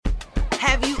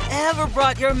Have you ever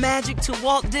brought your magic to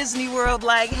Walt Disney World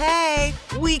like, hey,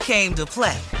 we came to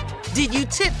play? Did you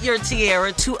tip your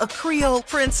tiara to a Creole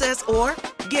princess or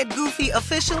get goofy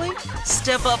officially?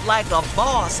 Step up like a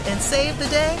boss and save the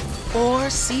day? Or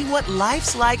see what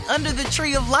life's like under the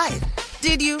tree of life?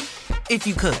 Did you? If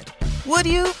you could. Would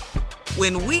you?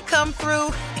 When we come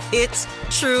through, it's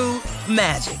true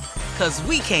magic. 'Cause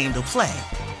we came to play.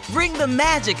 Bring the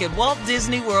magic at Walt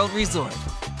Disney World Resort.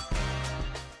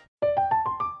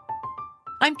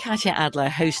 I'm Katya Adler,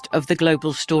 host of The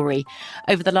Global Story.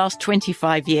 Over the last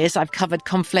 25 years, I've covered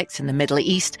conflicts in the Middle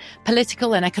East,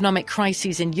 political and economic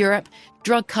crises in Europe,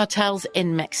 drug cartels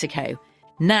in Mexico.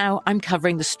 Now I'm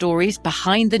covering the stories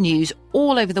behind the news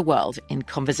all over the world in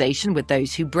conversation with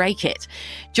those who break it.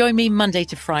 Join me Monday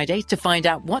to Friday to find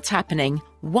out what's happening,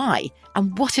 why,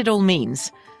 and what it all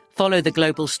means. Follow The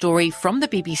Global Story from the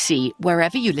BBC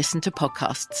wherever you listen to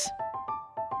podcasts.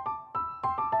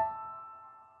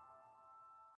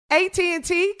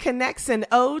 AT&T connects an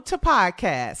ode to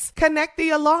podcasts. Connect the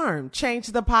alarm. Change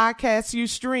the podcast you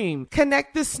stream.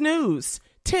 Connect the snooze.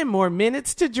 10 more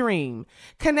minutes to dream.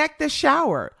 Connect the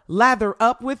shower. Lather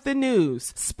up with the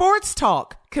news. Sports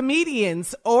talk,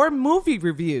 comedians, or movie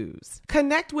reviews.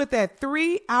 Connect with that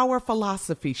 3-hour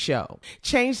philosophy show.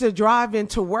 Change the drive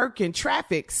into work in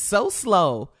traffic so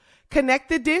slow. Connect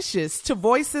the dishes to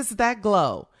voices that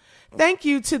glow. Thank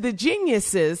you to the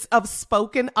geniuses of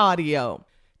spoken audio.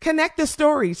 Connect the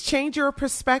stories, change your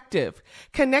perspective.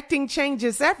 Connecting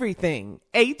changes everything.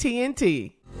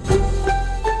 AT&T.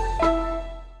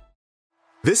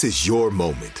 This is your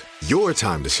moment, your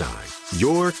time to shine,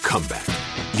 your comeback.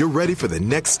 You're ready for the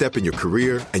next step in your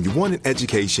career, and you want an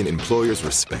education employers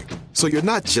respect. So you're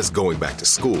not just going back to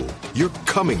school, you're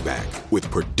coming back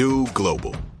with Purdue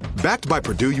Global. Backed by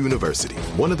Purdue University,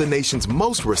 one of the nation's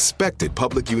most respected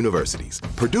public universities,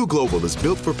 Purdue Global is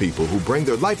built for people who bring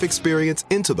their life experience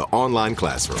into the online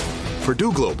classroom.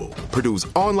 Purdue Global, Purdue's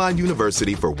online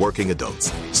university for working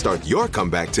adults. Start your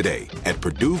comeback today at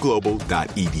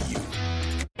purdueglobal.edu.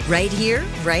 Right here,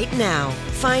 right now.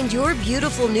 Find your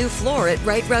beautiful new floor at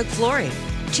Right Rug Flooring.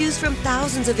 Choose from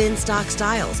thousands of in-stock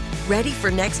styles, ready for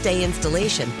next day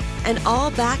installation, and all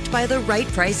backed by the right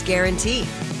price guarantee.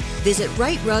 Visit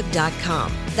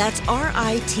rightrug.com. That's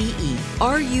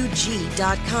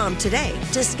RITERUG.com today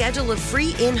to schedule a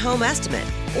free in-home estimate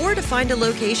or to find a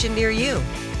location near you.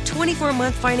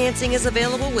 24-month financing is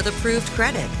available with approved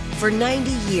credit. For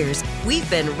 90 years, we've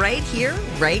been right here,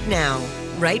 right now.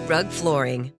 Right Rug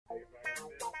Flooring.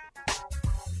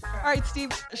 All right, Steve,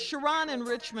 Sharon in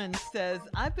Richmond says,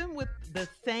 I've been with the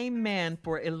same man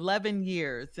for 11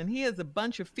 years, and he has a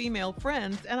bunch of female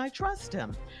friends, and I trust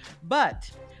him.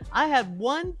 But I had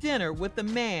one dinner with a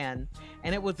man,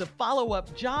 and it was a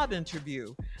follow-up job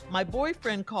interview. My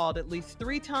boyfriend called at least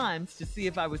 3 times to see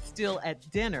if I was still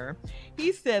at dinner.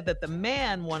 He said that the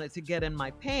man wanted to get in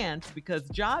my pants because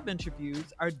job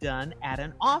interviews are done at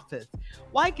an office.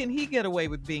 Why can he get away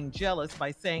with being jealous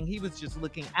by saying he was just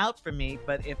looking out for me,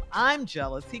 but if I'm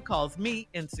jealous, he calls me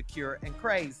insecure and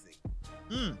crazy?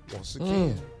 Once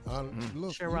again,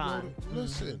 look, Sharon.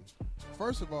 Listen,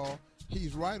 first of all,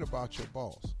 he's right about your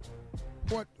boss.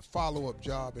 What follow-up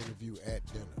job interview at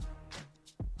dinner?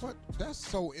 What? That's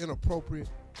so inappropriate.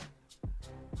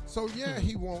 So yeah,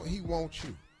 he wants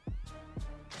you.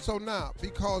 So now,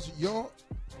 because your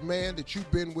man that you've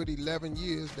been with 11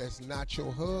 years, that's not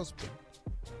your husband.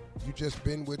 You just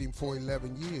been with him for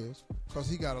 11 years because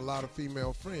he got a lot of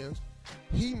female friends.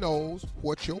 He knows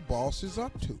what your boss is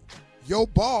up to. Your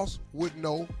boss would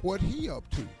know what he up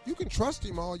to. You can trust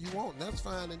him all you want, and that's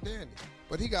fine and dandy.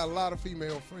 But he got a lot of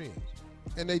female friends,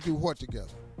 and they do what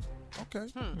together? Okay,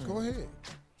 go ahead.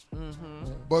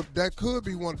 But that could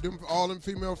be one of them. All them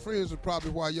female friends are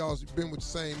probably why y'all been with the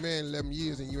same man 11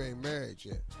 years and you ain't married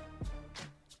yet.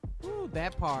 Ooh,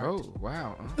 that part. Oh,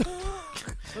 wow.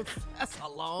 That's a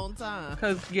long time.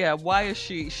 Because, yeah, why is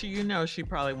she, she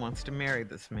probably wants to marry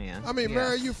this man. I mean,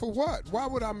 marry you for what? Why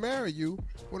would I marry you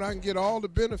when I can get all the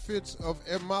benefits of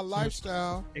my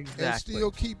lifestyle and still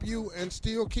keep you and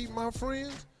still keep my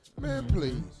friends? Man,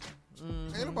 please.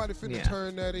 Ain't nobody finna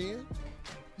turn that in.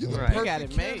 You're the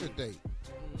perfect candidate.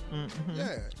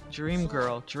 Yeah. Dream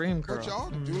girl. But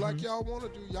y'all do like y'all want to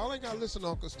do. Y'all ain't got to listen to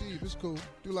Uncle Steve. It's cool.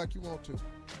 Do like you want to.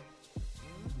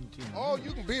 Oh,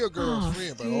 you can be a girl's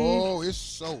friend, but it's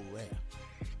so rare.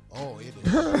 Oh, it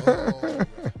is so rare.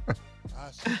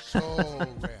 That's so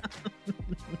rare.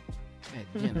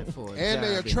 And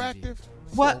they attractive.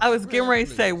 What I was getting ready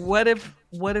to say, what if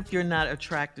you're not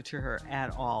attracted to her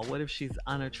at all? What if she's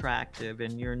unattractive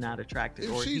and you're not attracted,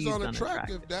 if or she's he's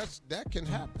unattractive, that can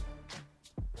happen.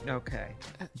 Okay.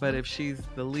 But if she's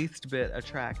the least bit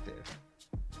attractive,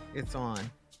 it's on.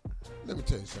 Let me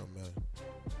tell you something, man.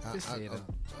 Just say it.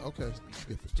 Okay,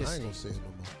 skip it. Just I ain't gonna say say it no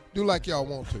more. Do like y'all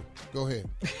want to. Go ahead.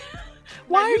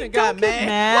 Why you you done don't got get mad?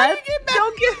 mad? Why you get mad?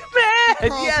 Don't get mad.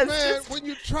 Because, Yes, man, just- when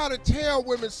you try to tell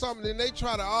women something and they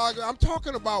try to argue, I'm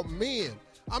talking about men.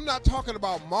 I'm not talking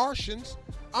about Martians.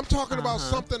 I'm talking about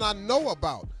something I know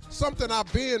about, something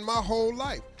I've been my whole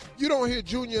life. You don't hear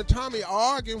Junior and Tommy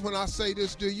arguing when I say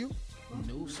this, do you?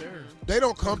 No, sir. They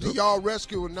don't come to y'all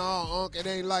rescue and nah, Unc, it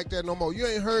ain't like that no more. You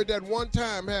ain't heard that one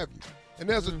time, have you? And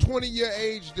there's a 20-year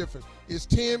age difference. It's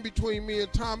 10 between me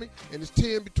and Tommy, and it's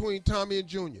 10 between Tommy and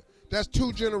Junior. That's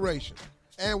 2 generations.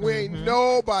 And we ain't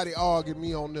nobody arguing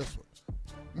me on this one.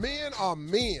 Men are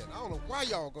men. I don't know why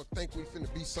y'all gonna think we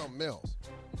finna be something else.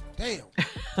 Damn.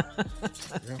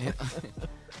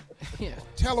 Yeah.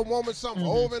 Tell a woman something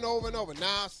over and over and over.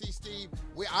 Nah, see, Steve,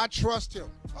 I trust him.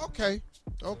 Okay.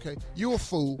 You a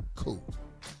fool. Cool.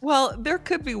 Well, there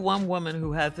could be one woman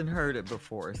who hasn't heard it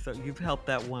before, so you've helped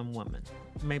that one woman.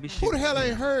 Maybe she. Who the hell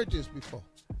ain't heard this before?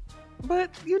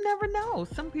 But you never know.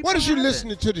 Some people. What is you haven't.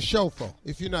 listening to the show for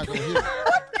if you're not gonna hear it?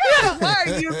 Why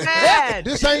are you mad?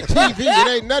 This ain't TV. It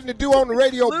ain't nothing to do on the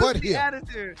radio Lose but the here.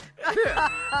 attitude.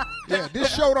 Yeah,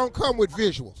 this show don't come with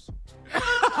visuals.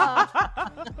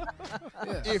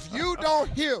 If you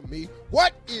don't hear me,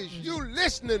 what is you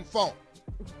listening for?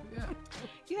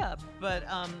 Yeah, but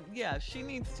yeah, she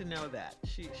needs to know that.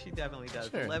 She definitely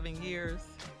does. Sure. 11 years.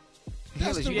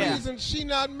 That's the Yeah. reason she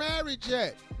not married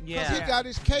yet. Because Yeah. he got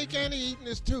his cake and he eating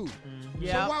his too.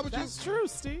 Yeah. So why would That's true,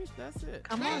 Steve. That's it.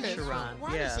 Come on, Man, Sharon.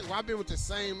 why Yeah. you say, well, I've been with the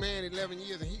same man 11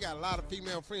 years and he got a lot of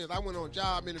female friends. I went on a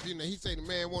job interview and he said the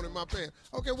man wanted my pants.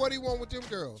 Okay, what do he want with them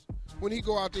girls when he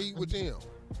go out to eat with them?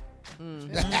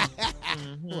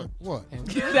 What?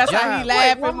 That's how he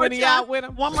laughing when he out with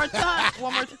him. One more time.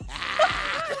 One more time.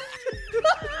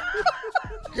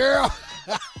 Girl.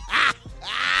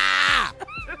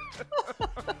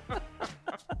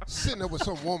 Sitting there with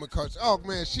some woman cause, oh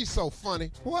man, she's so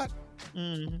funny. What?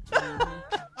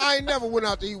 I ain't never went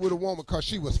out to eat with a woman because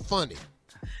she was funny.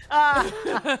 All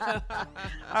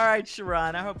right,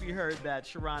 Sharon. I hope you heard that,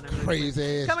 Sharon. And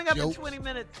Crazy ass Coming up jokes. in 20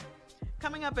 minutes.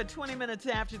 Coming up at 20 minutes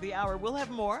after the hour, we'll have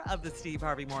more of the Steve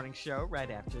Harvey Morning Show right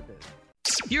after this.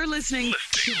 You're listening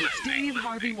to the Steve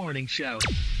Harvey Morning Show.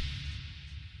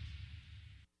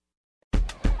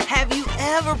 Have you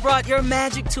ever brought your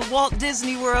magic to Walt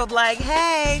Disney World like,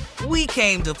 hey, we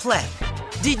came to play?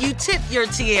 Did you tip your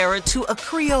tiara to a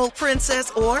Creole princess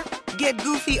or get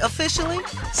goofy officially?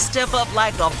 Step up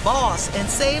like a boss and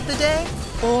save the day?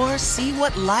 Or see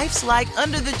what life's like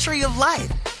under the tree of life?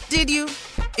 Did you?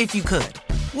 If you could.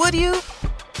 Would you?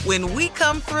 When we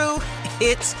come through,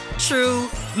 it's true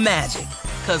magic.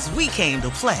 'Cause we came to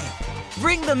play.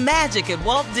 Bring the magic at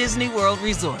Walt Disney World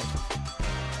Resort.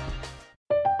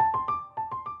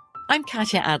 I'm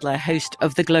Katya Adler, host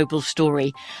of The Global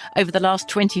Story. Over the last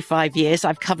 25 years,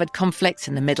 I've covered conflicts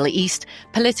in the Middle East,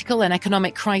 political and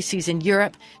economic crises in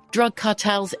Europe, drug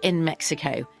cartels in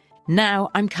Mexico. Now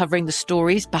I'm covering the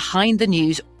stories behind the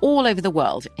news all over the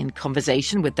world in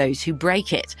conversation with those who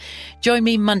break it. Join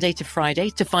me Monday to Friday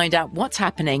to find out what's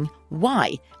happening,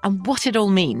 why, and what it all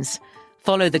means.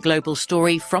 Follow The Global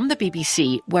Story from the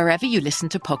BBC wherever you listen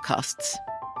to podcasts.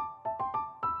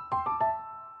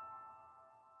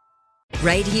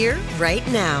 Right here, right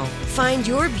now. Find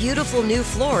your beautiful new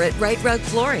floor at Right Rug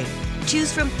Flooring.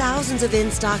 Choose from thousands of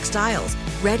in-stock styles,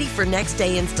 ready for next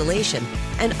day installation,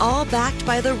 and all backed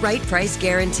by the right price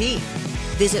guarantee.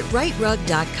 Visit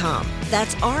rightrug.com.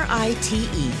 That's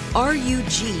RITERUG.com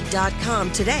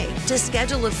today to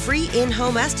schedule a free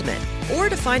in-home estimate or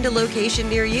to find a location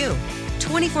near you.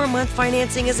 24-month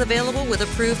financing is available with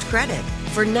approved credit.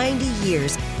 For 90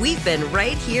 years, we've been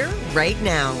right here, right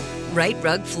now. Right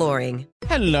Rug Flooring.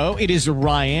 Hello, it is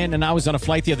Ryan, and I was on a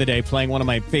flight the other day playing one of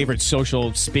my favorite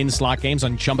social spin slot games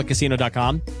on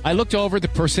ChumbaCasino.com. I looked over at the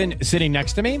person sitting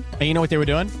next to me, and you know what they were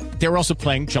doing? They were also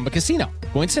playing Chumba Casino.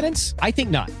 Coincidence? I think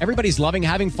not. Everybody's loving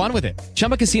having fun with it.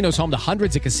 Chumba Casino is home to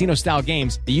hundreds of casino-style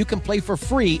games that you can play for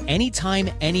free anytime,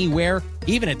 anywhere,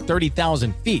 even at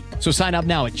 30,000 feet. So sign up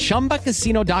now at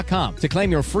ChumbaCasino.com to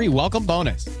claim your free welcome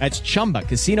bonus. That's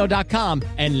ChumbaCasino.com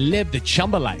and live the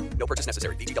Chumba life. No purchase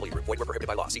necessary. VGW. Void where prohibited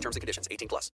by law. See terms and conditions.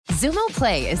 18+. Xumo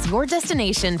Play is your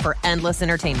destination for endless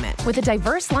entertainment. With a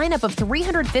diverse lineup of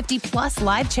 350 plus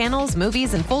live channels,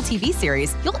 movies, and full TV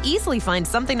series, you'll easily find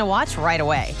something to watch right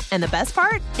away. And the best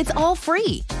part? It's all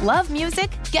free. Love music?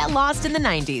 Get lost in the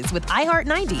 90s with iHeart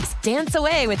 90s. Dance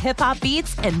away with hip-hop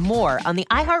beats and more on the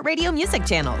iHeartRadio music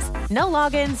channels. No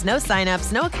logins, no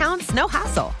signups, no accounts, no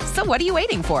hassle. So what are you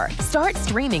waiting for? Start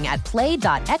streaming at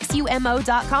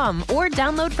play.xumo.com or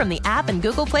download from the app and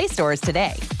Google Play stores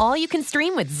today. All you can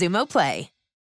stream with Xumo Play.